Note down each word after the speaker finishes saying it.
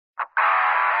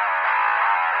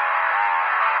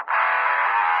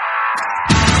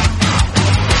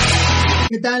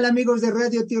¿Qué tal, amigos de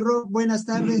Radio T-Rock? Buenas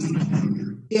tardes.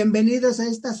 Bienvenidos a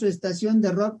esta su estación de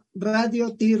rock,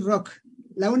 Radio T-Rock,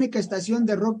 la única estación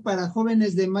de rock para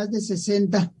jóvenes de más de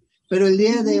 60. Pero el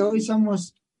día de hoy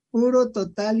somos puro,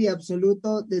 total y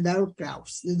absoluto de Dark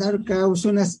House. De Dark House,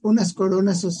 unas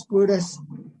coronas oscuras,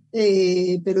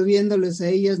 pero viéndoles a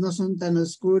ellas no son tan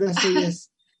oscuras.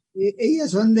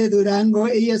 Ellas son de Durango,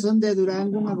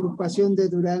 una agrupación de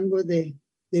Durango de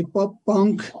pop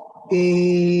punk,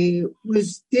 que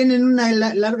pues tienen una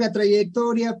larga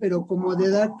trayectoria, pero como The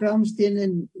Dark Crowns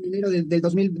tienen en enero de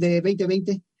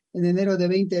 2020, en enero de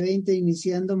 2020,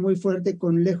 iniciando muy fuerte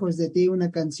con Lejos de Ti, una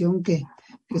canción que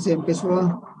se empezó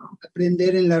a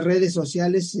aprender en las redes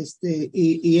sociales,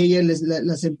 y ella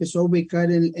las empezó a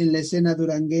ubicar en la escena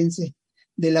duranguense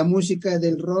de la música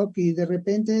del rock, y de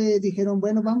repente dijeron,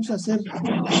 bueno, vamos a hacer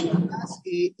más,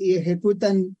 y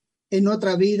ejecutan en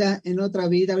otra vida,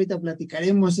 ahorita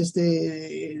platicaremos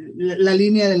la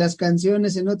línea de las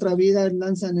canciones. En otra vida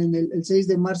lanzan en el 6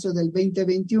 de marzo del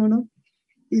 2021,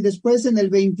 y después en el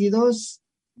 22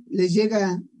 les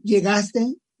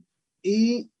Llegaste,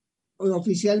 y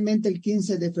oficialmente el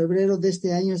 15 de febrero de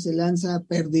este año se lanza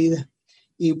Perdida.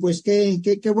 Y pues qué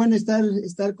bueno estar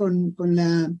con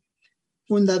la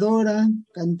fundadora,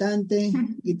 cantante,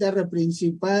 guitarra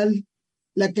principal,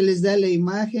 la que les da la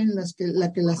imagen,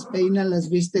 la que las peina, las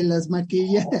viste, las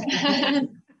maquilla.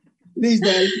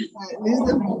 Lizda,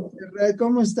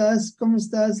 ¿cómo estás? ¿Cómo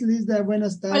estás, Lizda?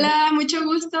 Buenas tardes. Hola, mucho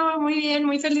gusto, muy bien,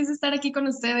 muy feliz de estar aquí con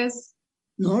ustedes.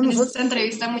 En esta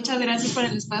entrevista, muchas gracias por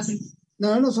el espacio.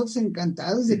 No, nosotros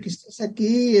encantados de que estés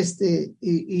aquí,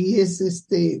 y es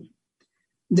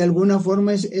de alguna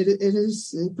forma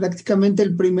eres prácticamente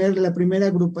la primera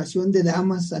agrupación de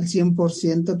damas al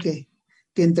 100% que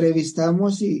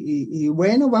entrevistamos, y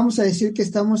bueno, vamos a decir que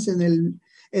estamos en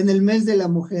el mes de la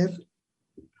mujer,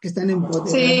 que están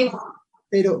empoderadas. Sí.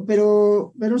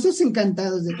 Pero nosotros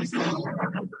encantados de que estén.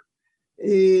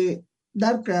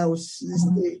 Dark House,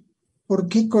 ¿por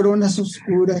qué coronas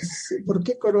oscuras? ¿Por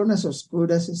qué coronas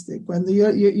oscuras? Cuando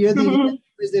yo diría,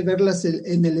 después de verlas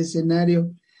en el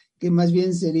escenario, que más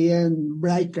bien serían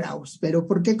Bright House, pero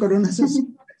 ¿por qué coronas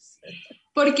oscuras?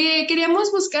 Porque queríamos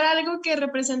buscar algo que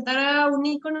representara un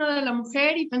ícono de la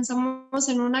mujer y pensamos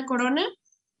en una corona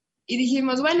y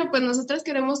dijimos, bueno, pues nosotros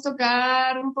queremos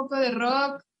tocar un poco de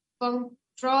rock, punk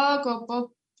rock o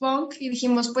pop punk, y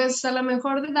dijimos, pues a lo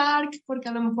mejor de dark, porque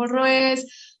a lo mejor no es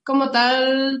como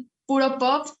tal puro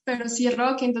pop, pero sí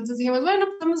rock. Y entonces dijimos, bueno,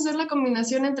 vamos a hacer la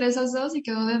combinación entre esas dos y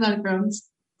quedó de Dark Crowns.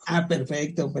 Ah,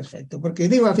 perfecto, porque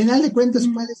digo, a final de cuentas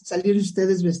pueden salir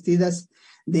ustedes vestidas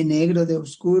de negro, de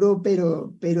oscuro,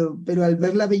 pero al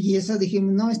ver la belleza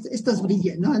dijimos, no, estas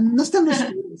brillan, no están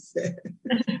oscuras.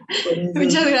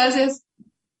 Muchas gracias.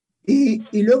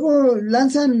 Y luego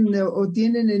lanzan o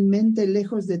tienen en mente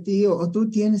Lejos de Ti, o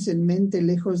tú tienes en mente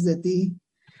Lejos de Ti,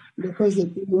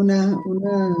 una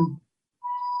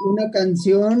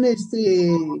canción,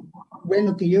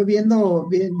 bueno, que yo viendo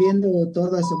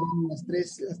todas, bueno, las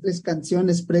tres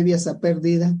canciones previas a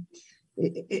Perdida,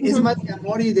 es más de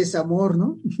amor y desamor,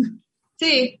 ¿no?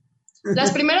 Sí,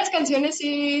 las primeras canciones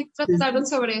sí trataron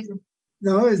sobre eso.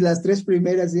 No, es las tres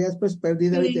primeras, ya después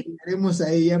Perdida, ahorita llegaremos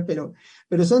a ella, pero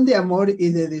son de amor y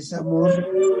de desamor.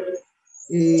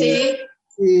 Sí.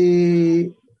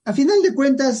 A final de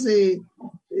cuentas,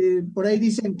 por ahí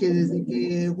dicen que desde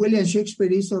que William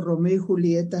Shakespeare hizo Romeo y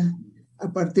Julieta,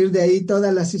 a partir de ahí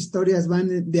todas las historias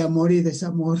van de amor y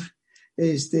desamor.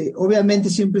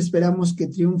 Obviamente siempre esperamos que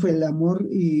triunfe el amor,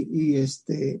 y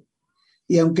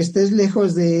aunque estés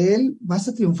lejos de él, vas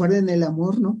a triunfar en el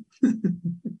amor, ¿no?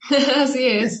 Así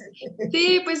es.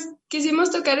 Sí, pues quisimos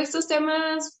tocar estos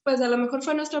temas, pues a lo mejor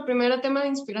fue nuestro primer tema de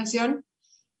inspiración,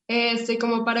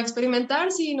 como para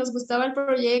experimentar si nos gustaba el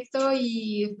proyecto,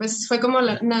 y pues fue como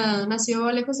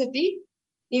nació Lejos de Ti,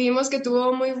 y vimos que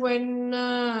tuvo muy buen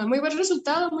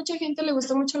resultado, mucha gente le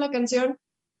gustó mucho la canción,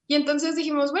 y entonces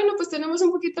dijimos, bueno, pues tenemos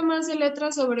un poquito más de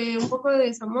letras sobre un poco de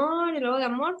desamor y luego de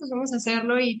amor, pues vamos a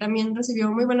hacerlo, y también recibió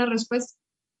muy buena respuesta.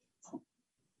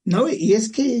 No, y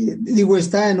es que, digo,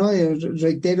 ¿no?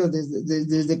 Reitero,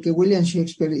 desde que William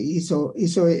Shakespeare hizo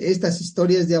estas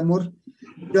historias de amor,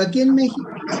 pero aquí en México,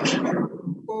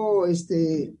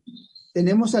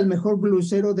 tenemos al mejor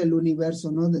blusero del universo,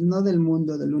 no del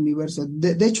mundo, del universo.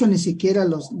 De hecho, ni siquiera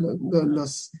los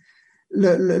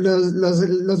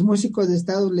músicos de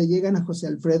estado le llegan a José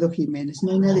Alfredo Jiménez.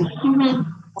 No hay nadie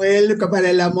como él para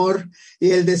el amor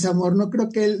y el desamor. No creo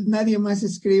que nadie más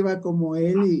escriba como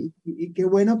él, y qué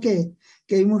bueno que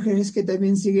hay mujeres que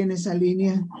también siguen esa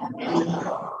línea.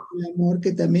 El amor,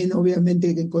 que también obviamente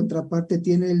en contraparte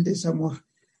tiene el desamor.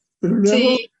 Pero luego,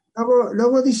 sí,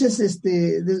 luego dices,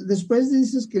 después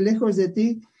dices que lejos de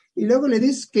ti, y luego le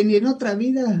dices que ni en otra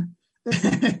vida.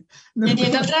 No, Y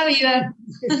en otra vida.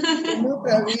 en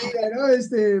otra vida,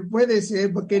 ¿no? Puede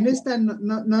ser, porque en esta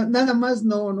nada más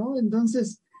 ¿no?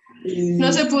 Entonces, No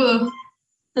eh, se pudo.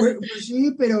 pues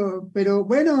sí, pero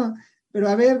bueno, pero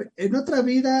a ver, en otra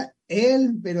vida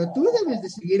él, pero tú debes de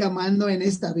seguir amando en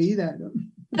esta vida, ¿no?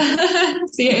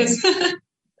 Sí es.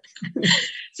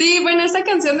 Sí, bueno, esta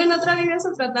canción de En otra vida se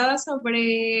trataba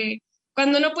sobre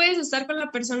cuando no puedes estar con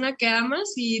la persona que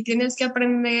amas y tienes que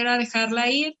aprender a dejarla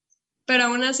ir, pero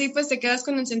aún así pues te quedas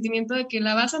con el sentimiento de que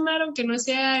la vas a amar aunque no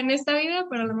sea en esta vida,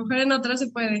 pero a lo mejor en otra se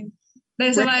puede. De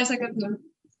eso Bueno, va esa canción.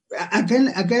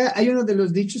 acá hay uno de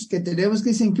los dichos que tenemos que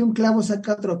dicen que un clavo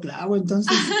saca otro clavo,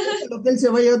 entonces lo que él se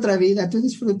vaya a otra vida, tú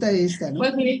disfruta esta, ¿no?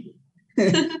 Pues sí.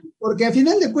 Porque a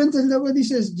final de cuentas luego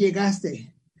dices,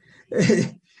 llegaste.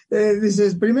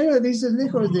 Dices, primero dices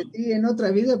lejos de ti en otra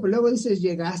vida, pero luego dices,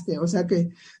 llegaste, o sea que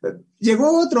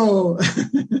llegó otro.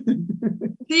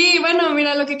 Sí, bueno,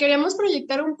 mira, lo que queríamos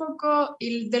proyectar un poco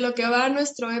y de lo que va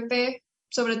nuestro EP,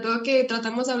 sobre todo que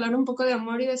tratamos de hablar un poco de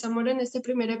amor y desamor en este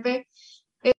primer EP,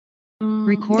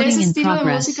 de ese estilo de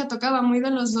música tocaba muy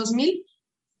de los 2000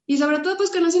 y sobre todo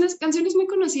pues canciones muy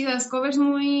conocidas, covers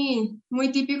muy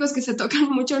típicos que se tocan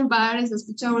mucho en bares, se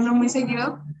escucha uno muy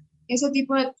seguido. Ese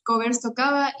tipo de covers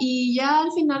tocaba y ya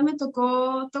al final me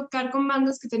tocó tocar con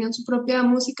bandas que tenían su propia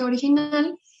música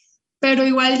original, pero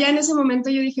igual ya en ese momento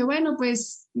yo dije, bueno,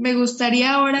 pues me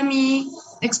gustaría ahora a mí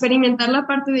experimentar la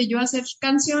parte de yo hacer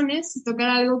canciones y tocar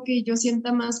algo que yo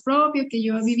sienta más propio, que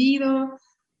yo he vivido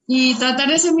y tratar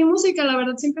de hacer mi música. La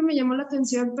verdad siempre me llamó la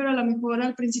atención, pero a lo mejor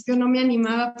al principio no me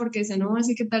animaba porque decía, no,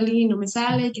 así que tal y no me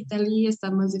sale, que tal y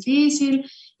está más difícil.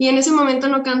 Y en ese momento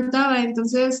no cantaba,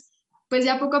 entonces pues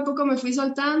ya poco a poco me fui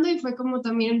soltando y fue como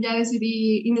también ya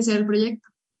decidí iniciar el proyecto.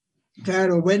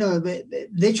 Claro, bueno, de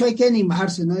hecho hay que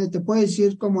animarse, ¿no? Te puedo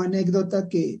decir como anécdota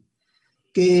que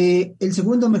el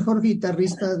segundo mejor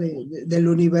guitarrista del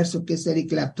universo, que es Eric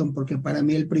Clapton, porque para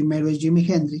mí el primero es Jimi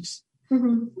Hendrix. El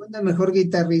Ujú. segundo mejor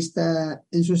guitarrista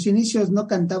en sus inicios no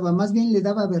cantaba, más bien le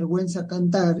daba vergüenza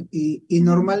cantar y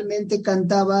normalmente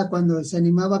cantaba cuando se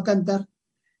animaba a cantar,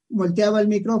 volteaba el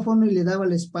micrófono y le daba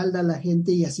la espalda a la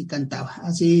gente y así cantaba.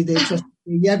 Así, de hecho,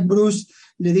 Jack Bruce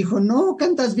le dijo, no,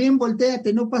 cantas bien,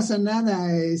 volteate, no pasa nada.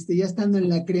 Ya estando en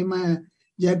la crema,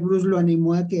 Jack Bruce lo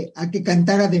animó a que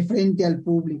cantara de frente al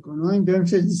público, ¿no?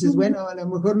 Entonces dices, bueno, a lo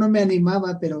mejor no me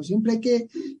animaba, pero siempre hay que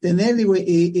tener, digo,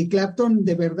 y Clapton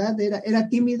de verdad era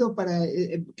tímido para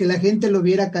que la gente lo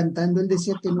viera cantando. Él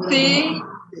decía que no era Sí, bueno.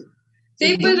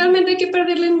 sí, pues realmente hay que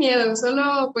perderle el miedo,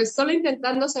 solo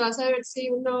intentando se va a saber si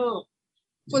uno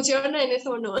funciona en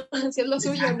eso o no, si es lo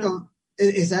suyo o no.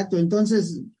 Exacto, exacto.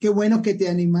 Entonces, qué bueno que te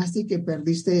animaste y que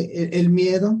perdiste el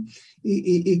miedo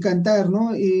y cantar,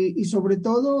 ¿no? Y sobre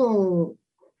todo,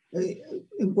 eh,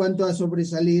 en cuanto a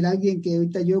sobresalir, alguien que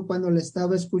ahorita yo cuando la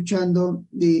estaba escuchando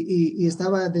y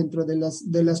estaba dentro de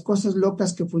las cosas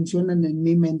locas que funcionan en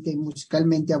mi mente,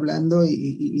 musicalmente hablando,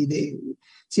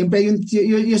 siempre hay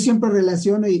yo siempre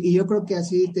relaciono y yo creo que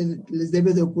así les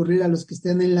debe de ocurrir a los que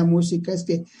estén en la música, es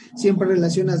que siempre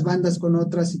relacionas bandas con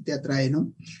otras y te atrae,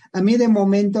 ¿no? A mí de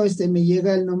momento me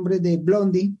llega el nombre de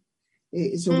Blondie,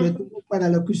 sobre Mm, todo para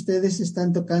lo que ustedes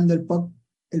están tocando, el pop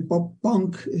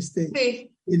punk, sí,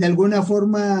 y de alguna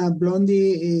forma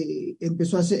Blondie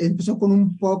empezó con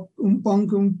un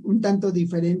punk un tanto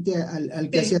diferente al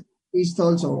que hacía sí.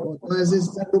 Pistols o todas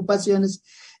esas agrupaciones.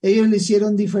 Ellos lo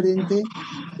hicieron diferente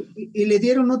y le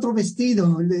dieron otro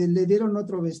vestido, le dieron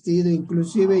otro vestido.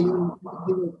 Inclusive yo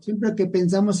digo, siempre que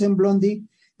pensamos en Blondie,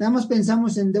 nada más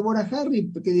pensamos en Deborah Harry,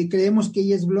 porque creemos que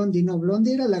ella es Blondie. No,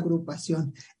 Blondie era la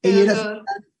agrupación. Qué Ella era horror.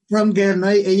 From Girl, ¿no?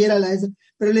 Ella era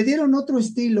pero le dieron otro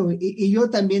estilo y yo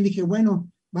también dije, bueno,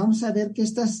 vamos a ver que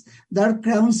estas Dark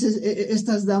Crowns,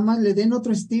 estas damas le den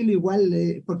otro estilo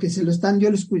igual, porque yo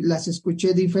las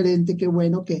escuché diferente, qué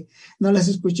bueno que no las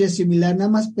escuché similar, nada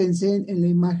más pensé en la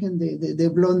imagen de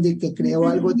Blondie que creó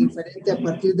algo diferente a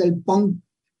partir del punk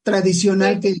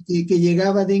tradicional Sí. que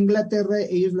llegaba de Inglaterra.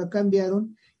 Ellos lo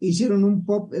cambiaron, hicieron un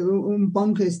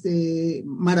punk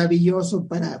maravilloso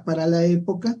para la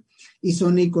época y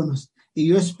son íconos. Y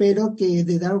yo espero que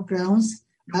The Dark Crowns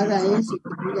haga eso,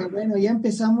 que diga, bueno, ya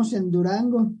empezamos en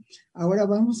Durango, ahora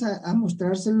vamos a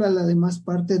mostrárselo a la demás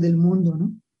parte del mundo,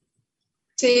 ¿no?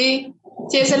 Sí,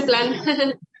 sí es el plan.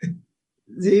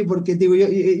 Sí, porque digo,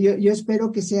 yo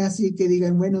espero que sea así, que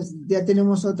digan, bueno, ya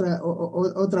tenemos otra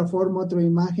forma, otra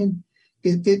imagen,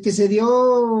 que se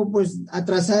dio pues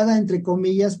atrasada, entre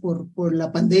comillas, por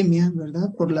la pandemia,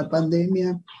 ¿verdad? Por la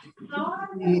pandemia.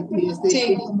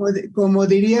 Sí. Como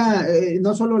diría,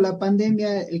 no solo la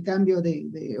pandemia, el cambio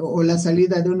o la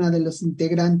salida de una de los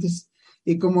integrantes,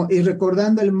 y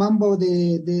recordando el mambo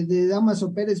de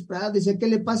Damaso Pérez Prado, dice, ¿qué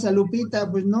le pasa a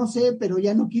Lupita? Pues no sé, pero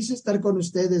ya no quise estar con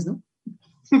ustedes, ¿no?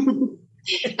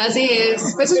 Así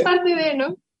es, pues es parte de,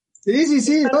 ¿no? Sí, sí,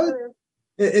 sí, ¿no? Parte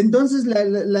de. Entonces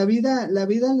la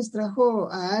vida les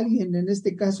trajo a alguien, en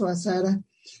este caso a Sara,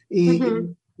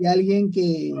 Ujú. y alguien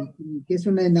que es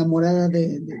una enamorada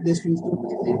de su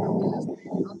instrumento,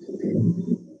 ¿no?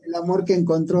 El amor que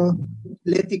encontró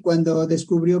Leti cuando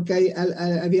descubrió que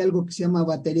había algo que se llama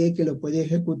batería y que lo podía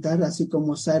ejecutar, así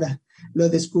como Sara lo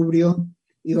descubrió,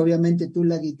 y obviamente tú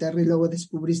la guitarra, y luego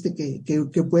descubriste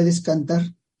que puedes cantar.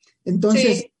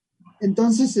 Entonces, Sí.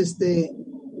 entonces,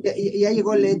 ya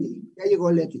llegó Leti, ya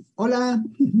llegó Leti. Hola,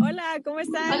 Hola, ¿cómo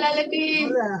están? Hola, Leti.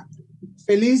 hola.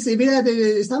 Feliz, y mira,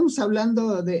 estamos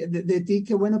hablando de ti,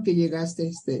 qué bueno que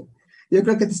llegaste, yo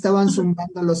creo que te estaban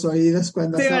zumbando los oídos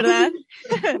cuando Sí, acabas ¿verdad?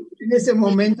 en ese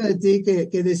momento de ti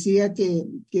que decía que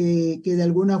de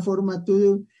alguna forma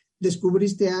tú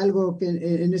descubriste algo, que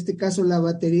en este caso la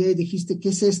batería, y dijiste, ¿qué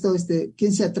es esto?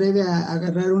 ¿Quién se atreve a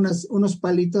agarrar unos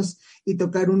palitos y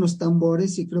tocar unos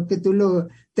tambores? Y creo que tú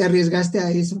te arriesgaste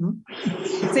a eso, ¿no?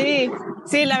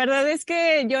 Sí, la verdad es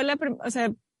que o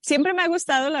sea, siempre me ha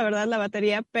gustado, la verdad, la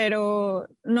batería, pero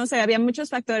no sé, había muchos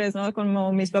factores, ¿no?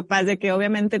 Como mis papás, de que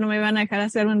obviamente no me iban a dejar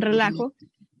hacer un relajo,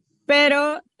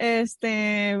 pero,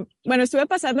 bueno, estuve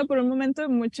pasando por un momento de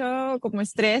mucho como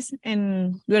estrés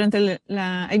durante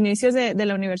a inicios de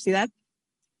la universidad.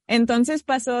 Entonces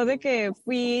pasó de que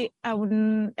fui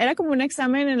era como un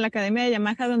examen en la Academia de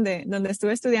Yamaha donde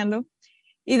estuve estudiando,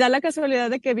 y da la casualidad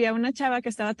de que vi a una chava que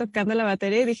estaba tocando la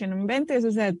batería y dije, no inventes,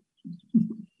 o sea,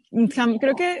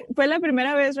 creo que fue la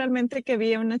primera vez realmente que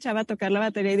vi a una chava tocar la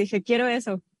batería y dije, quiero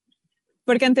eso.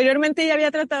 Porque anteriormente ya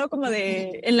había tratado como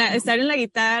de estar en la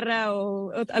guitarra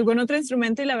o algún otro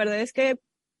instrumento, y la verdad es que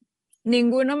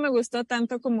ninguno me gustó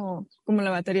tanto como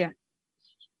la batería.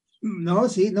 No,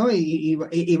 sí, no, y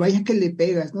vaya que le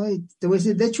pegas, ¿no? Y te voy a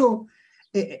decir, de hecho,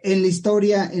 en la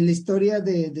historia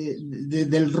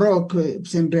del rock,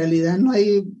 pues en realidad no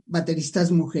hay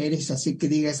bateristas mujeres, así que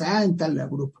digas, en tal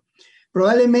grupo.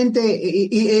 Probablemente,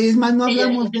 y es más, no Ella.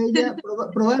 hablamos de ella,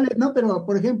 no, pero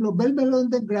por ejemplo, Velvet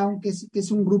Underground, que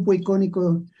es un grupo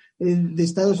icónico de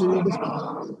Estados Unidos,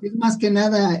 es más que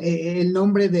nada el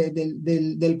nombre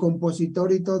del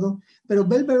compositor y todo, pero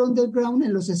Velvet Underground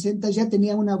en los 60 ya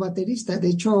tenía una baterista, de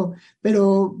hecho,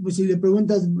 pero pues, si le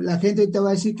preguntas, la gente te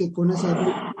va a decir que conoce a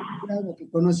Velvet Underground, o que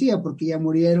conocía, porque ya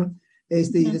murieron,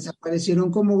 y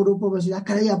desaparecieron como grupo, pues,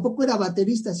 caray, ¿a poco era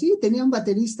baterista? Sí, tenían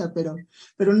baterista, pero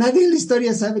nadie en la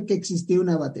historia sabe que existía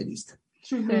una baterista.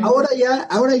 Ahora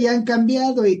ya han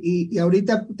cambiado, y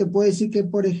ahorita te puedo decir que,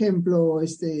 por ejemplo,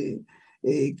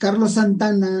 Carlos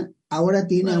Santana ahora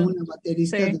tiene a una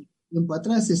baterista Sí. de tiempo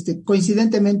atrás,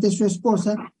 coincidentemente su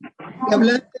esposa. Y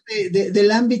hablando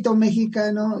del ámbito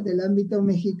mexicano,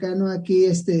 aquí,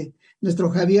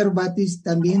 nuestro Javier Batis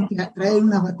también trae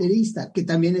una baterista, que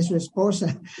también es su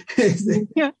esposa. Este,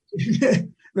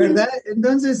 ¿Verdad?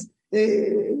 Entonces,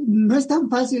 no es tan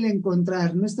fácil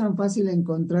encontrar, no es tan fácil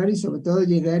encontrar, y sobre todo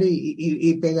llegar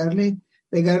y pegarle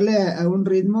a un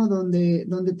ritmo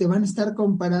donde te van a estar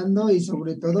comparando, y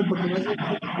sobre todo porque vas a decir,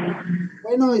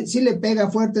 bueno, si le pega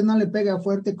fuerte, no le pega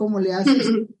fuerte, ¿cómo le haces?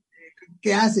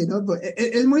 ¿Qué hace, no? Pues,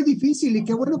 es muy difícil, y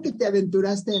qué bueno que te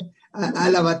aventuraste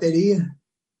a la batería.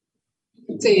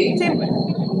 Sí. Sí,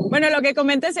 bueno, lo que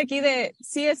comentas aquí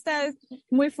sí está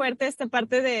muy fuerte esta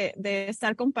parte de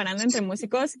estar comparando entre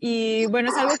músicos, y bueno,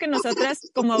 es algo que nosotras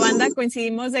como banda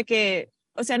coincidimos de que,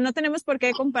 o sea, no tenemos por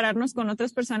qué compararnos con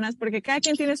otras personas porque cada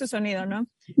quien tiene su sonido, ¿no?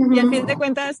 Y al fin de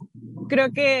cuentas,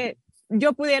 creo que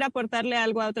yo pudiera aportarle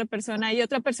algo a otra persona y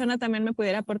otra persona también me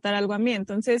pudiera aportar algo a mí.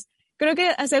 Entonces, creo que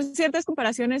hacer ciertas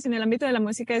comparaciones en el ámbito de la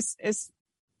música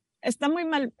está muy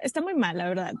mal, la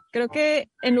verdad. Creo que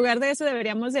en lugar de eso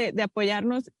deberíamos de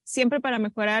apoyarnos siempre para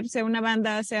mejorar, sea una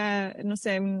banda, sea, no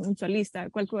sé, un solista,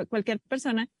 cualquier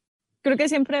persona. Creo que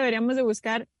siempre deberíamos de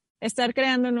buscar estar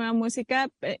creando nueva música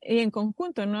y en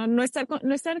conjunto, no estar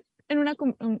en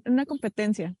una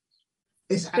competencia.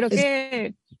 Es, Creo es,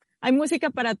 que hay música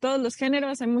para todos los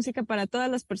géneros, hay música para todas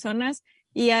las personas,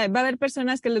 y va a haber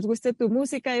personas que les guste tu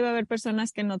música y va a haber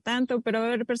personas que no tanto, pero va a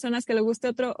haber personas que les guste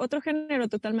otro género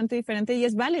totalmente diferente, y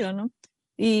es válido, ¿no?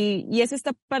 Y es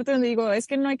esta parte donde digo, es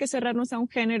que no hay que cerrarnos a un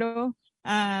género,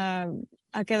 a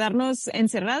quedarnos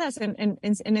encerradas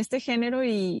en este género,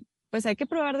 y pues hay que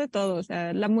probar de todo. O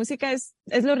sea, la música es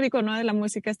lo rico, ¿no? De la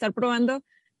música, estar probando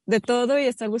de todo y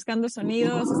estar buscando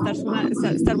sonidos,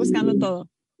 estar buscando todo.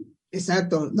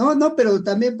 Exacto. No, pero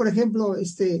también, por ejemplo,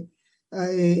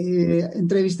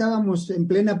 entrevistábamos en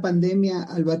plena pandemia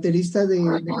al baterista de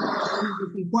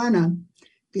Tijuana,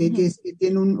 que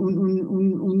tiene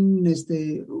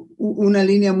una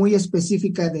línea muy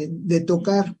específica de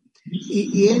tocar.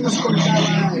 Y él nos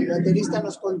contaba, el baterista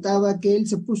nos contaba que él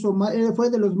él fue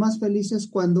de los más felices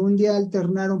cuando un día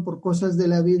alternaron por cosas de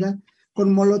la vida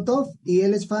con Molotov, y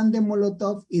él es fan de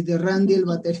Molotov y de Randy, el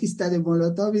baterista de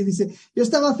Molotov, y dice, yo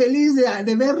estaba feliz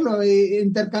de verlo, y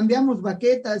intercambiamos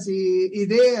baquetas y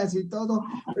ideas y todo,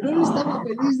 pero él estaba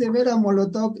feliz de ver a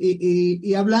Molotov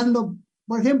y hablando,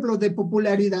 por ejemplo, de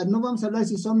popularidad. No vamos a hablar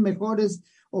si son mejores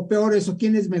o peores o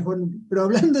quién es mejor, pero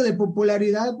hablando de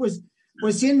popularidad, pues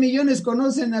 100 millones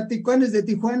conocen a Tijuanes de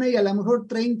Tijuana y a lo mejor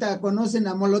 30 conocen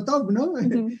a Molotov, ¿no?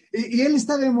 Uh-huh. Y él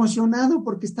estaba emocionado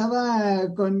porque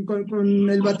estaba con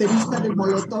el baterista de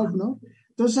Molotov, ¿no?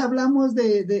 Entonces hablamos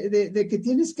de que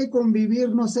tienes que convivir,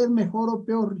 no ser mejor o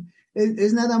peor,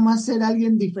 es nada más ser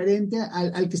alguien diferente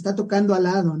al que está tocando al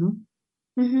lado, ¿no?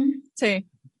 Uh-huh. Sí.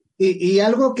 Y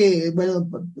algo que, bueno,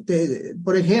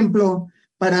 por ejemplo,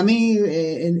 para mí,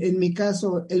 en mi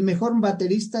caso, el mejor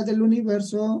baterista del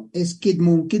universo es Kid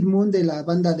Moon de la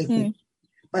banda de Who.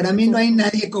 Para mí no hay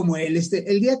nadie como él.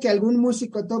 El día que algún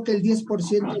músico toque el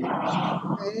 10%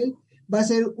 de él, va a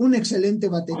ser un excelente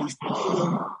baterista.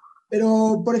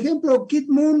 Pero por ejemplo, Kid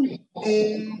Moon,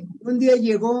 un día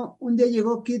llegó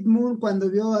Kid Moon cuando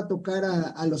vio a tocar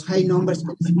a los High Numbers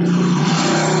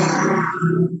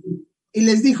y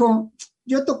les dijo,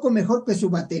 yo toco mejor que su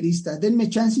baterista, denme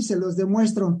chance y se los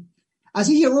demuestro.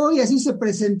 Así llegó y así se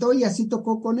presentó y así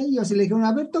tocó con ellos. Y le dijeron,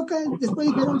 a ver, toca. Después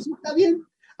dijeron, sí, está bien.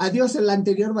 Adiós el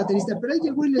anterior baterista. Pero él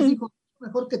llegó y les dijo,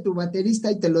 mejor que tu baterista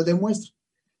y te lo demuestro.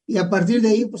 Y a partir de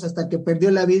ahí, pues hasta que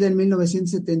perdió la vida en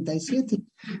 1977.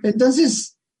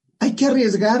 Entonces, hay que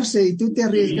arriesgarse, y tú te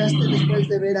arriesgaste después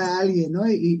de ver a alguien, ¿no?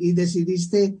 Y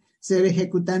decidiste ser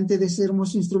ejecutante de ese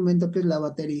hermoso instrumento que es la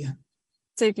batería.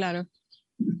 Sí, claro.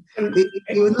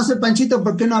 Y no sé, Panchito,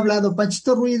 ¿por qué no ha hablado?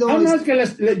 Panchito Ruido. No, es que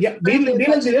vi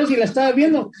los videos y la estaba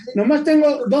viendo. Nomás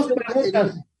tengo dos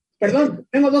preguntas. Perdón,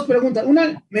 tengo dos preguntas.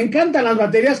 Una, me encantan las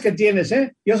baterías que tienes,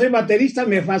 ¿eh? Yo soy baterista,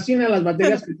 me fascinan las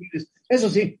baterías que tienes. Eso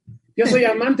sí, yo soy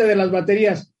amante de las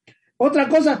baterías. Otra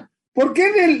cosa, ¿por qué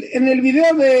en el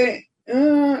video de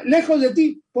Lejos de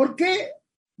ti, por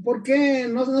qué,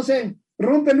 no sé,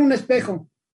 rompen un espejo?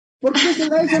 ¿Por qué se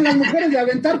dicen las mujeres de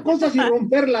aventar cosas y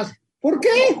romperlas? ¿Por qué?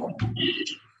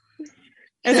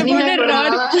 Ese fue un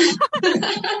error.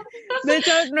 De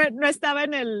hecho, no estaba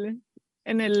en el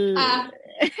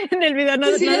video, no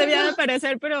debía de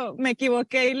aparecer, pero me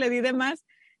equivoqué y le di de más.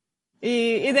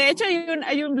 Y de hecho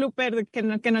hay un blooper que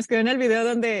nos quedó en el video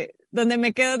donde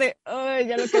me quedo de,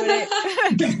 ya lo quebré.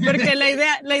 Porque la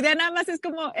idea nada más es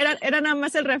como, era nada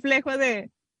más el reflejo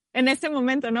en este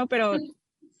momento, ¿no? Pero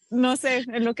no sé,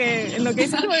 en lo que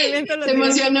hizo el movimiento. Se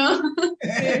emocionó.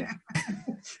 Sí.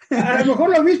 A lo mejor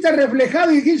lo viste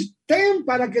reflejado y dijiste, Temp,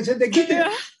 para que se te quite.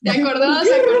 Se acordó.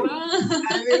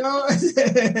 Adiós.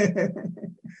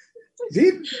 Sí,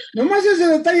 nomás ese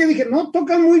detalle dije, no,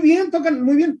 tocan muy bien.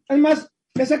 Además,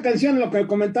 esa canción, lo que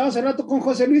comentaba hace rato con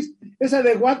José Luis, esa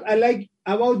de What I Like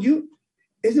About You,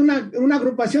 es de una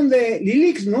agrupación de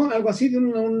lyrics, ¿no? Algo así,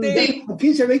 de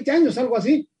 15, 20 años, algo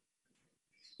así.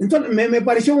 Entonces, me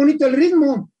pareció bonito el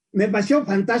ritmo, me pareció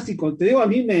fantástico. Te digo, a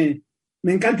mí me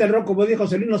encanta el rock, como dijo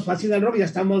José Luis, nos fascina el rock, ya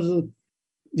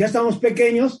estamos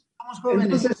pequeños. Somos jóvenes.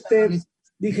 Entonces,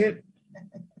 dije,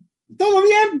 todo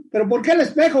bien, pero ¿por qué el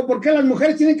espejo? ¿Por qué las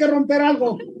mujeres tienen que romper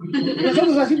algo?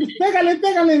 Nosotros así, pues,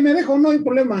 pégale, me dejo, no hay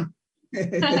problema.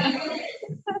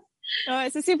 No,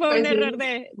 ese sí fue un error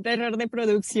de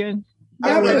producción.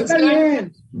 Pero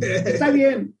está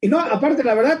bien. Y no, aparte,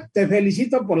 la verdad, te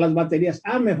felicito por las baterías.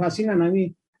 Me fascinan a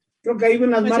mí. Creo que hay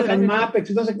unas marcas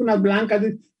Mapex, no sé qué, unas blancas.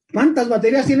 ¿Cuántas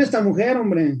baterías tiene esta mujer,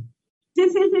 hombre?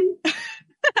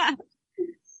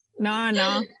 No.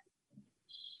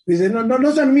 Dice,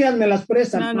 no son mías, me las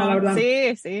prestan. No, la verdad.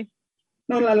 Sí.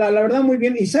 No, la verdad, muy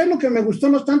bien. Y ¿sabes lo que me gustó?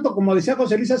 No es tanto, como decía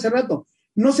José Luis hace rato,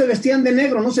 no se vestían de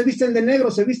negro, no se visten de negro,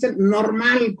 se visten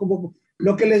normal, como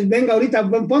lo que les venga ahorita.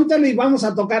 Póntelo y vamos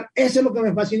a tocar. Eso es lo que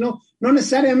me fascinó. No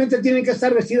necesariamente tienen que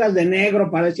estar vestidas de negro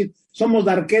para decir, somos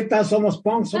darquetas, somos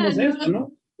punk, somos esto,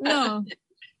 ¿no?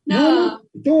 No.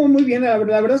 Estuvo muy bien, la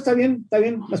verdad está bien,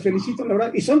 las felicito, la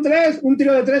verdad. Y son tres, un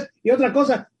trío de tres. Y otra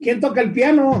cosa, ¿quién toca el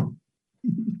piano?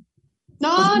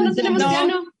 No tenemos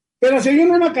piano. Pero se oye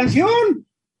una canción.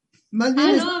 Más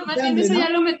bien eso ya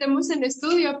lo metemos en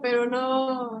estudio, pero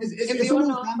no. Es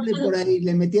un cambio por ahí,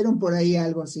 le metieron por ahí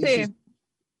algo así. Sí.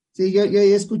 Sí, yo ya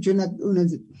escuché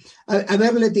a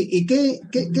ver, Leti, ¿y qué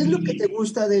es lo que te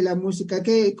gusta de la música?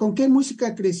 ¿Con qué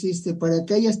música creciste para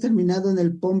que hayas terminado en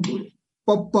el pop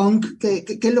punk?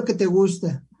 ¿Qué es lo que te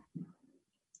gusta?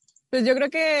 Pues yo creo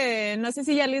que, no sé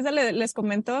si ya Lisa les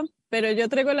comentó, pero yo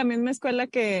traigo la misma escuela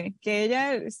que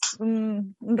ella, es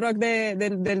un rock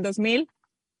del 2000.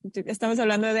 Estamos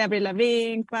hablando de Avril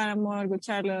Lavigne, Paramore, Good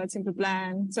Charlotte, Simple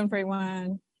Plan, Sum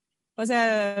 41. O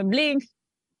sea, Blink.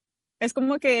 Es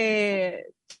como que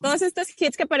todos estos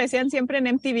hits que aparecían siempre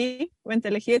en MTV o en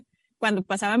Telehit cuando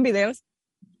pasaban videos.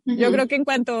 Yo creo que en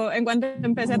cuanto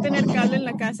empecé a tener cable en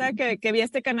la casa, que vi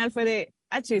este canal fue de,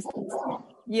 chis,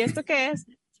 ¿y esto qué es?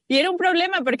 Y era un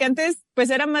problema porque antes pues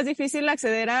era más difícil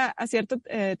acceder a cierto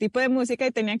tipo de música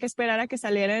y tenían que esperar a que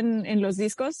saliera en los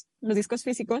discos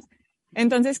físicos.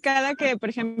 Entonces cada que, por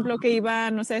ejemplo, que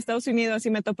iba, no sé, a Estados Unidos y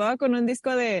me topaba con un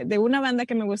disco de una banda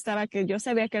que me gustaba, que yo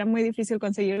sabía que era muy difícil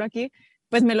conseguirlo aquí,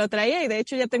 pues me lo traía y de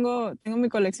hecho ya tengo mi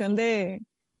colección de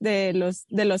los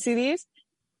CDs.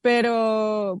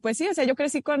 Pero, pues sí, o sea, yo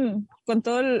crecí con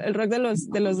todo el rock de los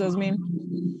 2000.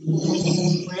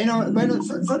 Bueno,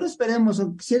 solo esperemos,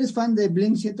 si eres fan de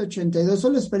Blink 182,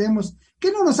 solo esperemos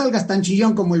que no nos salgas tan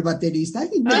chillón como el baterista. Ay,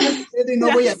 y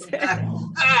no voy a tocar.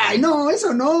 Ay, no,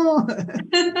 eso no.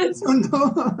 Eso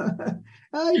no.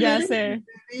 Ay, ya sé.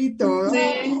 Bebito.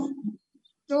 Sí.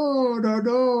 No.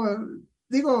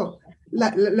 Digo,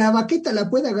 la baqueta la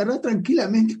puede agarrar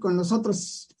tranquilamente con los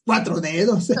otros 4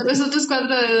 dedos. Con los otros 4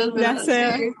 dedos, ¿verdad? Ya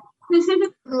sé. Sí.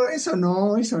 No, eso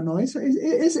no es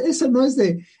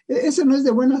de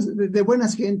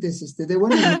buenas gentes, de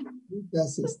buenas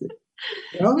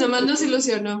 ¿no? Nomás nos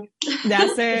ilusionó. Ya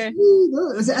sé. Sí, no,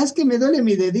 o sea, es que me duele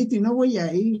mi dedito y no voy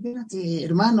a ir, espérate,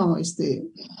 hermano,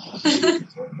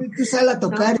 tú sal a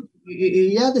tocar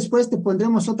y ya después te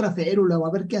pondremos otra férula o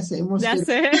a ver qué hacemos. Ya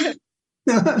sé.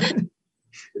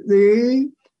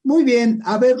 Sí, muy bien.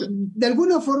 A ver, de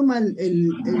alguna forma el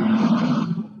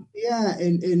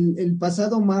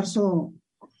pasado marzo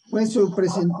fue su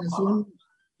presentación,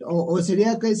 o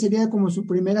sería como su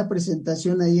primera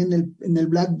presentación ahí en el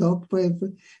Black Dog,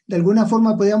 de alguna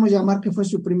forma podríamos llamar que fue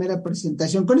su primera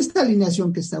presentación, con esta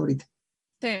alineación que está ahorita.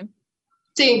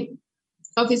 Sí,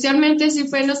 oficialmente sí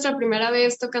fue nuestra primera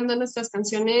vez tocando nuestras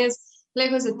canciones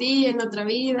Lejos de ti, En otra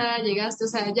vida, Llegaste, o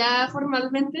sea, ya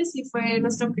formalmente sí fue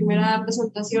nuestra primera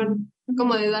presentación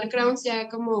como de Dark Crowns, ya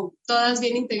como todas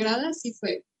bien integradas, sí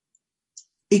fue.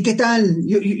 ¿Y qué tal?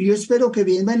 Yo espero que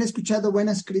bien. Me han escuchado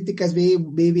buenas críticas, vi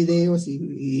videos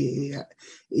y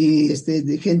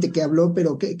de gente que habló,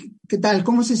 pero ¿qué tal?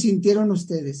 ¿Cómo se sintieron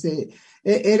ustedes?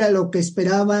 ¿Era lo que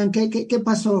esperaban? ¿Qué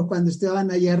pasó cuando estaban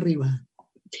allá arriba?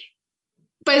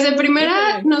 Pues de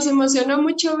primera nos emocionó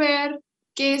mucho ver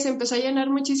que se empezó a llenar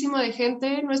muchísimo de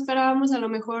gente. No esperábamos a lo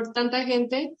mejor tanta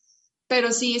gente,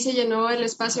 pero sí se llenó el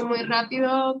espacio muy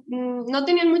rápido. No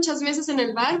tenían muchas mesas en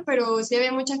el bar, pero sí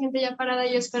había mucha gente ya parada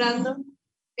y esperando.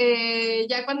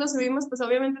 Ya cuando subimos, pues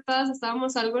obviamente todas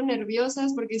estábamos algo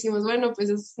nerviosas porque hicimos, bueno, pues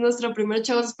es nuestro primer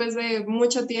show después de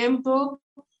mucho tiempo,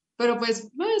 pero pues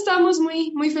bueno, estábamos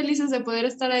muy, muy felices de poder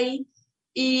estar ahí.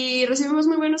 Y recibimos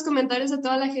muy buenos comentarios de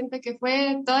toda la gente que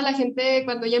fue, toda la gente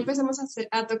cuando ya empezamos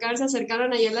a tocar se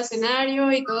acercaron ahí al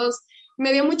escenario y todos,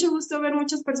 me dio mucho gusto ver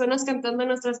muchas personas cantando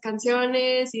nuestras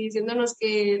canciones y diciéndonos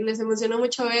que les emocionó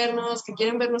mucho vernos, que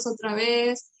quieren vernos otra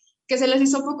vez, que se les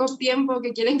hizo poco tiempo,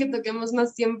 que quieren que toquemos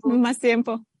más tiempo. Más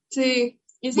tiempo. Sí,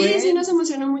 y sí, sí nos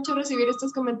emocionó mucho recibir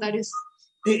estos comentarios.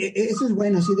 Eso es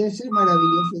bueno, sí debe ser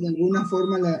maravilloso de alguna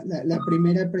forma la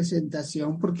primera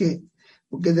presentación, porque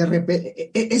de repente,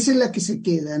 esa es la que se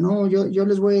queda, ¿no? Yo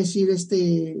les voy a decir,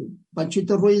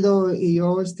 Panchito Ruido y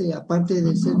yo, aparte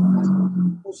de ser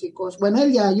músicos, bueno,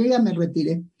 yo ya me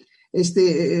retiré,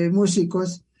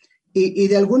 músicos, y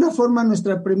de alguna forma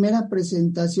nuestra primera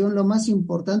presentación, lo más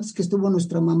importante es que estuvo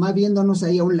nuestra mamá viéndonos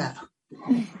ahí a un lado.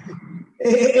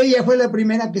 Ella fue la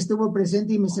primera que estuvo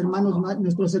presente y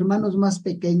nuestros hermanos más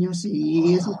pequeños,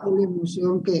 y esa fue la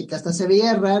emoción que hasta se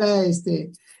veía rara,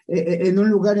 en un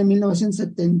lugar en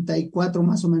 1974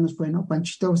 más o menos fue, ¿no?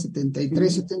 Panchito,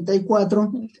 73,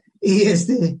 74,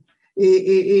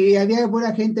 y había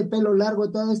buena gente, pelo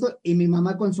largo, todo esto, y mi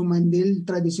mamá con su mandil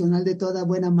tradicional de toda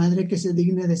buena madre que se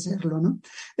digne de serlo, ¿no?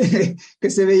 Que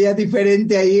se veía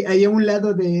diferente ahí a un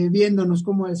lado viéndonos,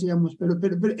 como decíamos, pero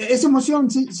esa emoción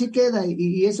sí queda,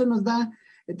 y eso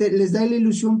les da la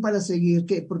ilusión para seguir,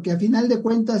 porque a final de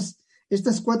cuentas,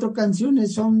 estas 4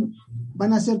 canciones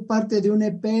van a ser parte de un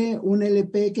EP, un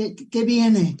LP, ¿qué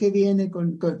viene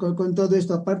con todo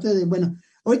esto? Aparte de, bueno,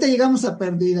 ahorita llegamos a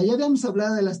Perdida, ya habíamos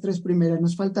hablado de las 3 primeras,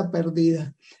 nos falta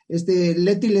Perdida.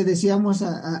 Leti, le decíamos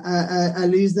a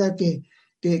Lisa que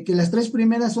que las 3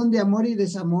 primeras son de amor y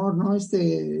desamor, ¿no?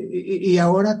 Y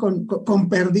ahora con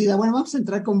Perdida. Bueno, vamos a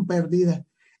entrar con Perdida.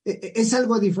 Es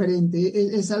algo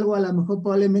diferente, es algo a lo mejor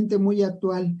probablemente muy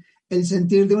actual, el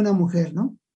sentir de una mujer,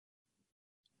 ¿no?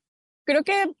 Creo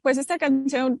que pues esta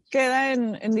canción queda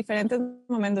en diferentes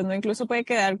momentos, ¿no? Incluso puede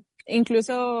quedar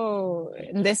incluso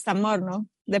en desamor, ¿no?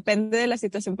 Depende de la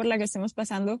situación por la que estemos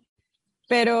pasando.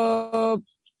 Pero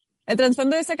el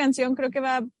trasfondo de esta canción creo que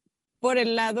va por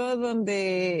el lado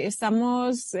donde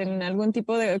estamos en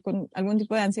con algún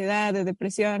tipo de ansiedad, de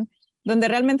depresión, donde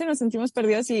realmente nos sentimos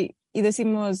perdidos y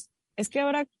decimos, es que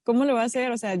ahora, ¿cómo lo voy a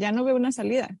hacer? O sea, ya no veo una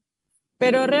salida.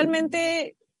 Pero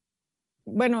realmente,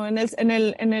 bueno, en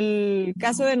el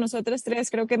caso de nosotras 3,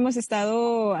 creo que hemos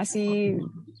estado así,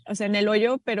 o sea, en el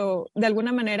hoyo, pero de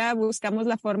alguna manera buscamos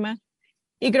la forma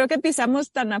y creo que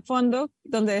pisamos tan a fondo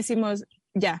donde decimos,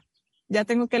 ya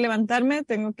tengo que levantarme,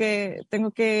 tengo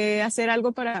que hacer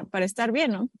algo para estar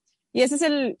bien, ¿no? Y ese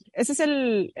es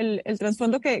el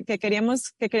trasfondo que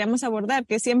queríamos abordar,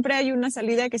 que siempre hay una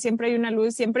salida, que siempre hay una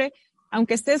luz, siempre,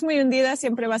 aunque estés muy hundida,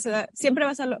 siempre vas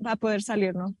a poder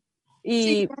salir, ¿no?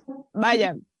 Y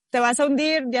vaya, te vas a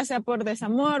hundir, ya sea por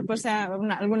desamor, por sea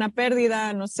alguna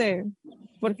pérdida, no sé,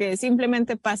 porque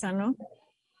simplemente pasa, ¿no?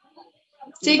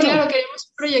 Sí, claro,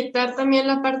 queremos proyectar también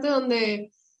la parte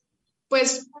donde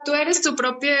pues tú eres tu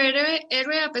propio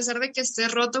héroe a pesar de que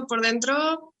estés roto por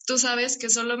dentro, tú sabes que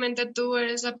solamente tú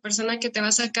eres la persona que te va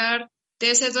a sacar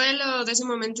de ese duelo, de ese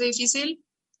momento difícil.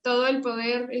 Todo el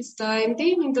poder está en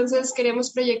ti, entonces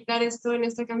queremos proyectar esto en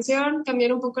esta canción,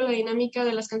 cambiar un poco la dinámica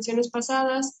de las canciones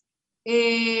pasadas,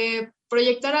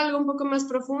 proyectar algo un poco más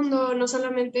profundo, no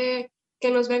solamente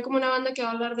que nos vean como una banda que va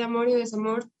a hablar de amor y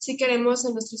desamor. Sí queremos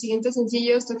en nuestros siguientes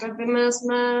sencillos tocar temas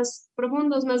más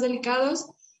profundos, más delicados,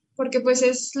 porque pues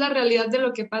es la realidad de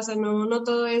lo que pasa, no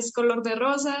todo es color de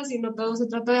rosas y no todo se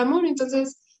trata de amor,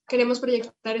 entonces queremos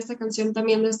proyectar esta canción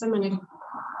también de esta manera.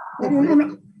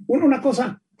 Una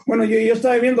cosa, bueno, yo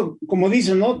estaba viendo, como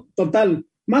dicen, ¿no? Total,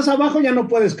 más abajo ya no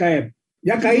puedes caer,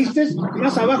 ya caíste,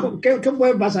 más abajo, ¿qué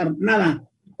puede pasar? Nada,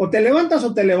 o te levantas,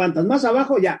 más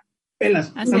abajo ya,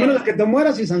 pelas, a menos de que te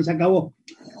mueras y se acabó.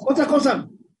 Otra cosa,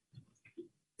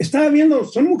 estaba viendo,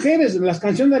 son mujeres, las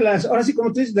canciones ahora sí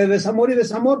como tú dices, de desamor y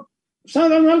desamor, pues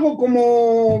hagan algo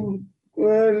como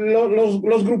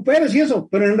los gruperos y eso,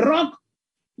 pero en rock,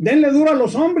 denle duro a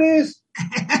los hombres.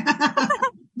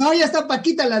 No, ya está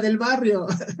Paquita, la del barrio.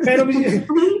 Pero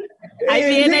ahí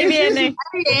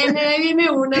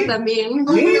viene una también.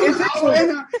 No,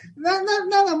 bueno,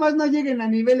 nada más no lleguen a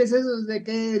niveles esos de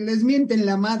que les mienten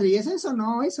la madre y eso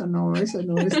no.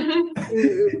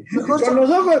 Mejor con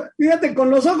los ojos, fíjate, con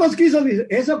los ojos quiso, dice,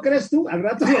 ¿eso crees tú? Al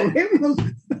rato lo vemos.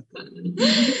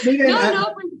 Miren,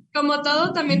 pues como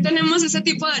todo, también tenemos ese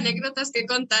tipo de anécdotas que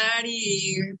contar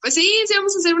y pues sí,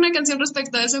 vamos a hacer una canción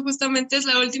respecto a eso, justamente es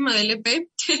la última del EP,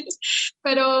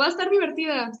 pero va a estar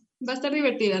divertida,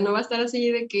 no va a estar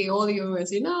así de que odio,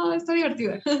 así, no, está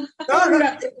divertida. No,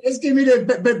 mira, es que mire,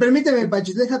 permíteme,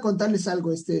 Pachi, deja contarles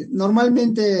algo,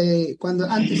 normalmente cuando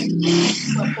antes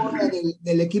la porra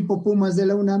del equipo Pumas de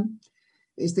la UNAM,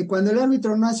 cuando el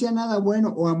árbitro no hacía nada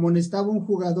bueno o amonestaba a un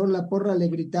jugador, la porra le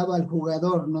gritaba al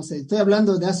jugador, no sé, estoy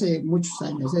hablando de hace muchos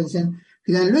años, decían,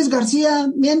 Luis García,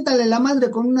 miéntale la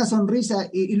madre con una sonrisa,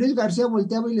 y Luis García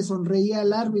volteaba y le sonreía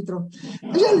al árbitro.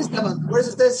 Pues ya le estaban, por eso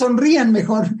ustedes sonrían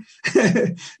mejor.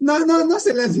 No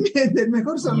se las mienten,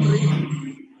 mejor sonríen.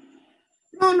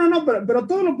 No, pero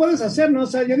todo lo puedes hacer, ¿no? O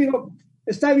sea, yo digo,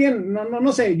 está bien,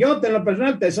 no sé, yo en lo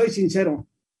personal te soy sincero.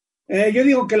 Yo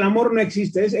digo que el amor no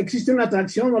existe, existe una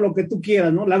atracción o lo que tú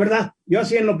quieras, ¿no? La verdad, yo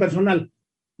así en lo personal.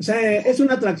 O sea, es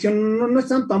una atracción, no es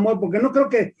tanto amor, porque no creo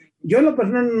que, yo en lo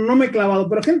personal no me he clavado,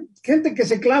 pero gente que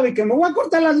se clava y que me voy a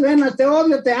cortar las venas, te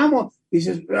odio, te amo.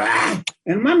 Dices, ¡ah!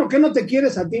 Hermano, ¿qué no te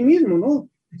quieres a ti mismo, no? O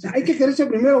sea, hay que quererse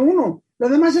primero uno. Lo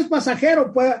demás es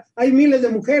pasajero, pues hay miles de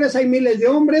mujeres, hay miles de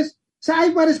hombres. O sea,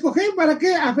 hay para escoger, ¿para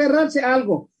qué aferrarse a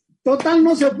algo? Total,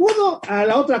 no se pudo, a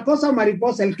la otra cosa,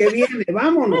 mariposa, el que viene,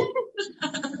 vámonos.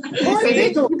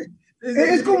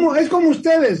 Es como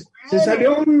ustedes, se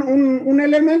salió un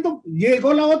elemento,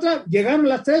 llegó la otra, llegaron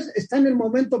las 3, está en el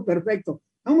momento perfecto.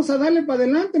 Vamos a darle para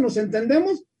adelante, ¿nos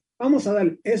entendemos? Vamos a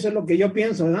darle, eso es lo que yo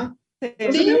pienso, ¿verdad?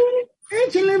 Sí.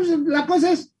 La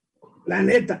cosa es, la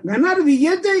neta, ganar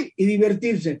billete y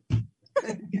divertirse.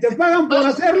 Y te pagan por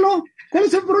hacerlo, ¿cuál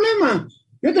es el problema?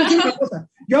 Yo te digo una cosa,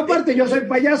 yo soy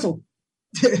payaso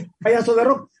de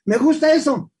rock, me gusta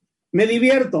eso, me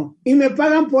divierto, y me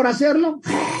pagan por hacerlo,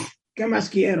 ¿qué más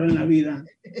quiero en la vida?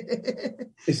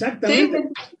 Exactamente.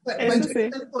 Bueno, está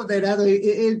empoderado.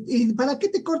 ¿Y para qué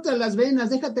te cortas las venas?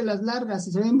 Déjate las largas,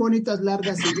 se ven bonitas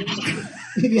largas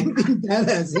y bien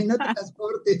pintadas, y no te las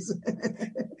cortes.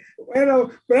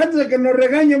 Bueno, pero antes de que nos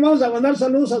regañen, vamos a mandar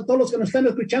saludos a todos los que nos están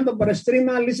escuchando para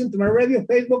streamar, Listen to My Radio,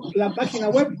 Facebook, la página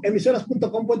web,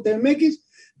 emisoras.com.mx,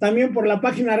 también por la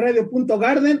página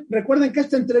radio.garden. Recuerden que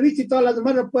esta entrevista y todas las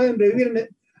demás la pueden revivir en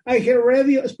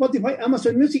iHeartRadio, Spotify,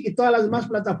 Amazon Music y todas las demás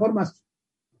plataformas.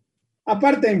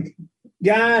 Aparte,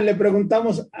 ya le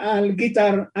preguntamos a la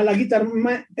guitar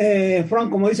front,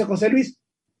 como dice José Luis,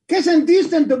 ¿qué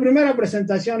sentiste en tu primera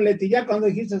presentación, Leti? Ya cuando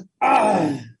dijiste,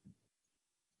 ¡ah!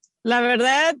 La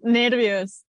verdad,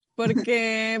 nervios,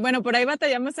 porque, bueno, por ahí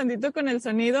batallamos tantito con el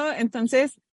sonido,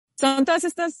 entonces son todas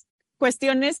estas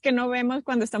cuestiones que no vemos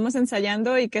cuando estamos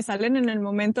ensayando y que salen en el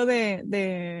momento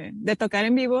de tocar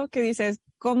en vivo, que dices,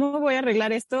 ¿cómo voy a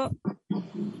arreglar esto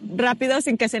rápido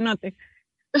sin que se note?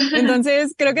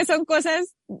 Entonces, creo que son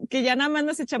cosas que ya nada más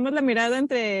nos echamos la mirada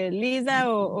entre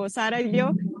Lisa o Sara y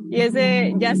yo, y es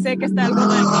de, ya sé que está algo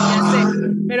mal, ya sé,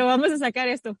 pero vamos a sacar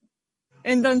esto.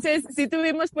 Entonces, sí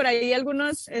tuvimos por ahí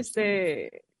algunos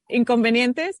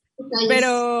inconvenientes,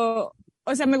 pero,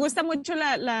 o sea, me gusta mucho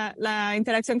la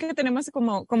interacción que tenemos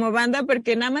como banda,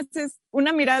 porque nada más es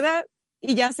una mirada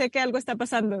y ya sé que algo está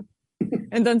pasando.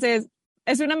 Entonces,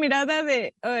 es una mirada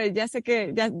de, ya sé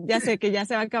que ya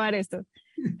se va a acabar esto.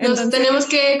 Entonces, nos tenemos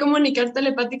que comunicar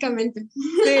telepáticamente.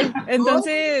 Sí,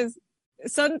 entonces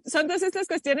son todas estas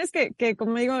cuestiones que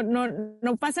como digo,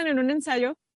 no pasan en un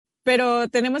ensayo, pero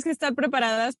tenemos que estar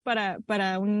preparadas para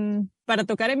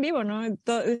tocar en vivo, ¿no?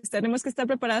 Tenemos que estar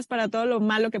preparadas para todo lo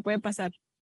malo que puede pasar.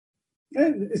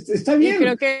 Está bien. Y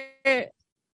creo que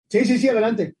Sí,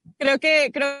 adelante. Creo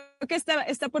que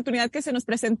esta oportunidad que se nos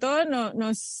presentó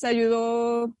nos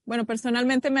ayudó, bueno,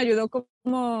 personalmente me ayudó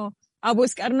como a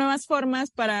buscar nuevas formas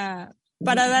para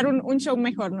dar un show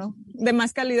mejor, ¿no? De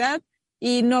más calidad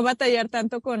y no batallar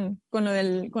tanto con lo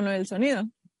del sonido.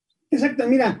 Exacto,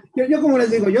 mira, yo como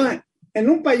les digo, en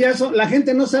un payaso la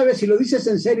gente no sabe si lo dices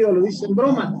en serio o lo dices en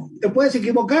broma, te puedes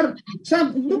equivocar, o sea,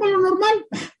 toma lo normal.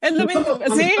 Es lo mismo,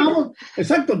 sí.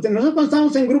 Exacto, nosotros cuando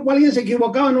estábamos en grupo, alguien se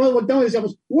equivocaba, nos volteamos y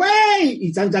decíamos, ¡güey!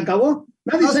 Y se acabó.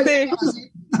 Nadie no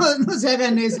se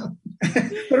hagan eso.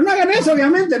 Pero no hagan eso,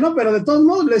 obviamente, ¿no? Pero de todos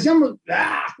modos le decíamos,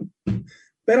 ¡ah!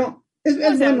 Pero es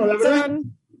bueno, la verdad.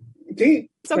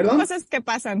 Son cosas que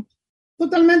pasan.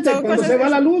 Totalmente, cuando se va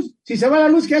la luz, si se va la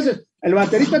luz, ¿qué haces? El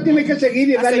baterista tiene que seguir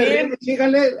y darle,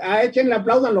 síganle, échenle,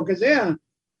 aplaudan, lo que sea.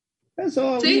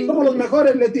 Eso, somos los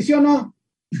mejores, Leticia, ¿no?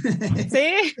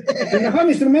 Sí. El mejor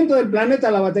instrumento del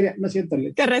planeta, la batería. No es cierto,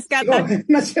 Leticia. Que rescata.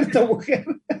 No es cierto, mujer.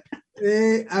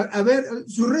 A ver,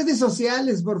 sus redes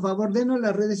sociales, por favor, denos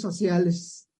las redes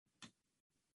sociales.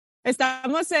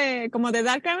 Estamos como The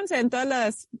Dark Rounds en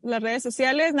todas las redes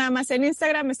sociales, nada más en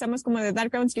Instagram estamos como The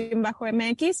Dark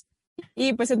Rounds-MX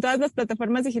y pues en todas las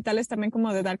plataformas digitales también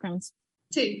como The Dark Rounds.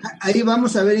 Sí. Ahí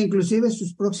vamos a ver inclusive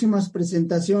sus próximas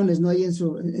presentaciones, ¿no? Ahí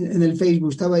en el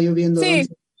Facebook, estaba yo viendo dónde se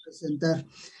va a presentar.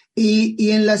 Y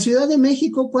en la Ciudad de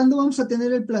México, ¿cuándo vamos a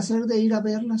tener el placer de ir a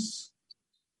verlas?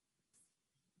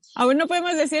 Aún no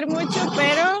podemos decir mucho,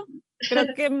 pero creo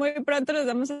que muy pronto los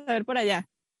vamos a ver por allá.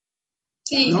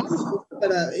 Sí. ¿No?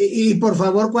 Y por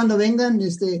favor, cuando vengan,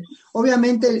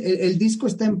 obviamente el disco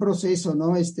está en proceso,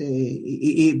 ¿no?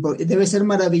 Y debe ser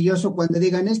maravilloso cuando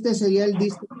digan, este sería el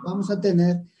disco que vamos a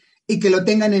tener y que lo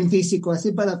tengan en físico,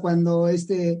 así para cuando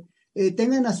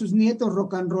tengan a sus nietos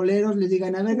rock and rolleros, les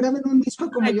digan, a ver, graben un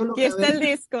disco como yo lo grabé. Aquí está el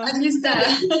disco. Aquí está.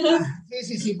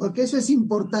 Sí, porque eso es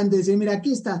importante, decir, mira,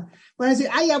 aquí está. Van a decir,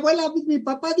 ay, abuela, mi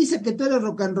papá dice que tú eres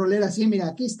rock and rollera, sí, mira,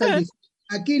 aquí está el disco,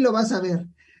 aquí lo vas a ver.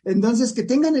 Entonces, que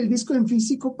tengan el disco en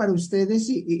físico para ustedes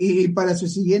y para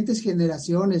sus siguientes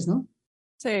generaciones, ¿no?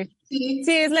 Sí,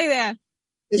 es la idea.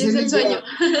 Es el sueño.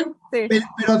 Sí.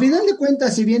 Pero a final de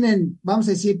cuentas, si vienen, vamos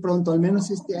a decir pronto, al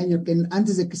menos este año, que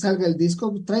antes de que salga el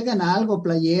disco, traigan algo,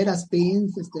 playeras,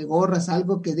 pins, gorras,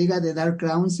 algo que diga de Dark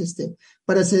Crowns,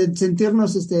 para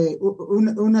sentirnos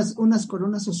unas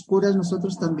coronas oscuras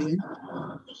nosotros también.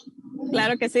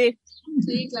 Claro que sí.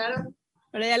 Sí, claro.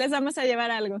 Pero ya les vamos a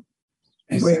llevar algo.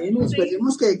 Bueno,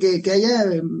 esperemos que haya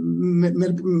el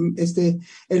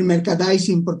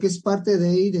merchandising, porque es parte de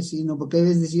ahí, ¿no? Porque a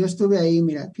veces yo estuve ahí,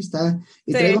 mira, aquí está,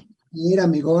 y traigo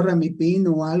mi gorra, mi pin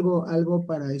o algo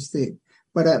para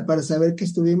saber que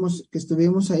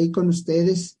estuvimos ahí con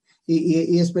ustedes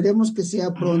y esperemos que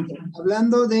sea pronto.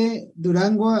 Hablando de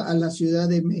Durango a la Ciudad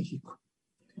de México.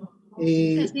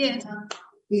 Así es.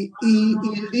 Y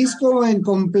el disco en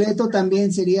completo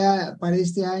también sería para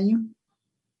este año.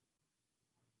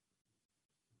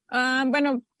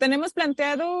 Bueno, tenemos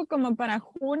planteado como para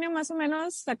junio más o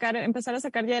menos empezar a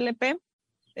sacar ya el EP.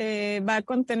 Va a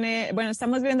contener, bueno,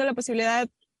 estamos viendo la posibilidad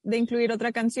de incluir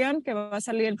otra canción que va a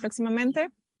salir próximamente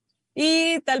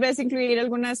y tal vez incluir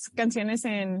algunas canciones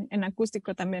en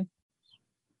acústico también.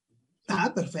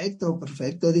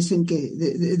 Perfecto. Dicen que,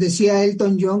 decía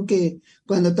Elton John que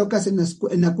cuando tocas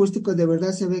en acústico de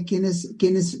verdad se ve quién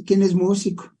es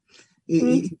músico.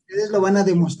 Y ustedes lo van a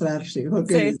demostrar, ¿sí?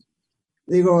 Porque, sí.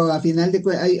 Digo, a final de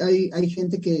cuentas, hay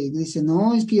gente que dice,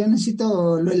 no, es que yo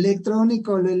necesito lo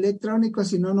electrónico,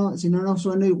 si no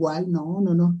suena igual.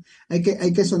 No.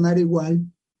 Hay que sonar igual.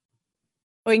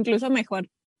 O incluso mejor.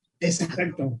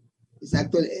 Exacto.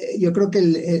 Yo creo que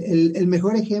el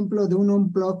mejor ejemplo de un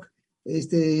unplug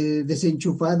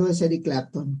desenchufado es Eric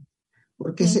Clapton,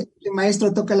 porque ese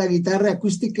maestro toca la guitarra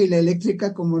acústica y la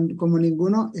eléctrica como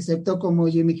ninguno, excepto como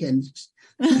Jimi Hendrix.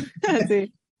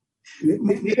 Sí.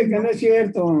 Dije que no es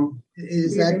cierto.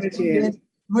 Exacto.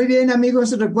 Muy bien,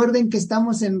 amigos, recuerden que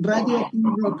estamos en Radio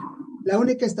Rock, la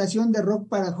única estación de rock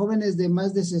para jóvenes de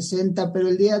más de 60, pero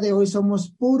el día de hoy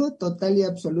somos puro, total y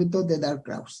absoluto de Dark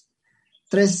Crowds.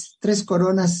 Tres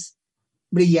coronas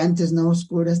brillantes, no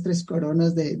oscuras, 3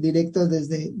 coronas directo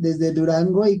desde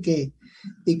Durango y que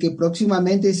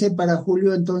próximamente, dice, para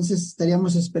julio, entonces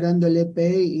estaríamos esperando el EP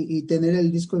y tener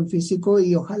el disco en físico,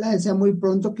 y ojalá sea muy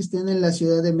pronto que estén en la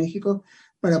Ciudad de México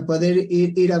para poder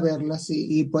ir a verlas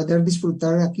y poder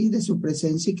disfrutar aquí de su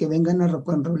presencia y que vengan a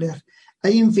rock and rollear.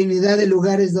 Hay infinidad de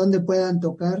lugares donde puedan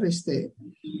tocar,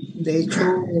 de hecho,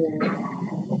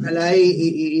 ojalá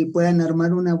y puedan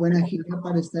armar una buena gira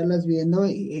para estarlas viendo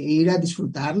e ir a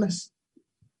disfrutarlas.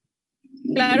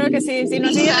 Claro que sí, si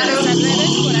nos siguen en nuestras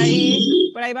redes,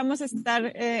 por ahí vamos a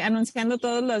estar anunciando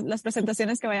todas las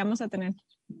presentaciones que vayamos a tener.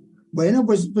 Bueno,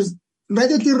 pues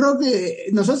Radio T-Rock,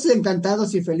 nosotros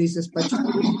encantados y felices, Pacho,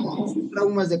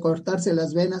 traumas de cortarse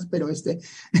las venas, pero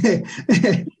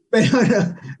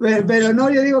pero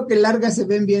no, yo digo que largas se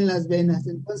ven bien las venas.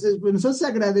 Entonces, pues nosotros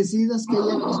agradecidos que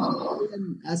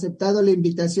hayan aceptado la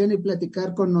invitación y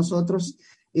platicar con nosotros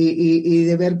y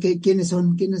de ver quiénes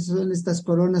son estas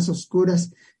coronas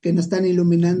oscuras que nos están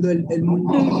iluminando el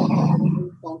mundo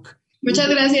punk. Muchas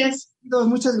gracias.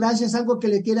 Muchas gracias. Algo que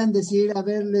le quieran decir, a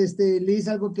ver, Liz,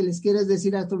 algo que les quieras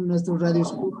decir a nuestros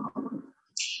radios.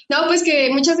 No, pues que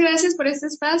muchas gracias por este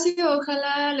espacio.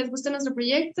 Ojalá les guste nuestro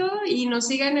proyecto y nos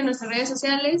sigan en nuestras redes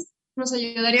sociales. Nos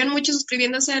ayudarían mucho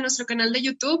suscribiéndose a nuestro canal de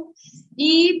YouTube.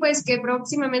 Y pues que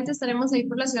próximamente estaremos ahí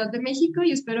por la Ciudad de México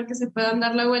y espero que se puedan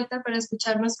dar la vuelta para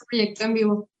escuchar nuestro proyecto en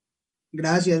vivo.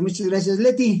 Gracias, muchas gracias.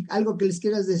 Leti, algo que les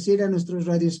quieras decir a nuestros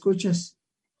radioescuchas.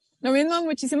 Lo mismo,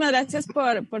 muchísimas gracias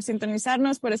por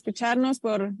sintonizarnos, por escucharnos,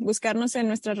 por buscarnos en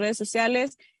nuestras redes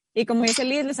sociales. Y como dice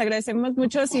Liz, les agradecemos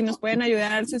mucho si nos pueden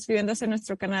ayudar suscribiéndose a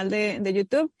nuestro canal de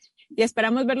YouTube. Y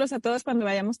esperamos verlos a todos cuando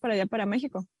vayamos para allá, para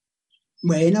México.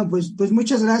 Bueno, pues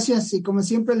muchas gracias. Y como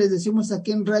siempre les decimos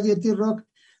aquí en Radio T-Rock,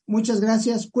 muchas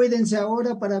gracias. Cuídense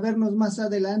ahora para vernos más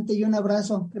adelante y un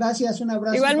abrazo. Gracias, un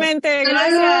abrazo. Igualmente,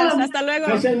 gracias. Hasta luego.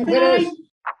 Gracias, mujeres.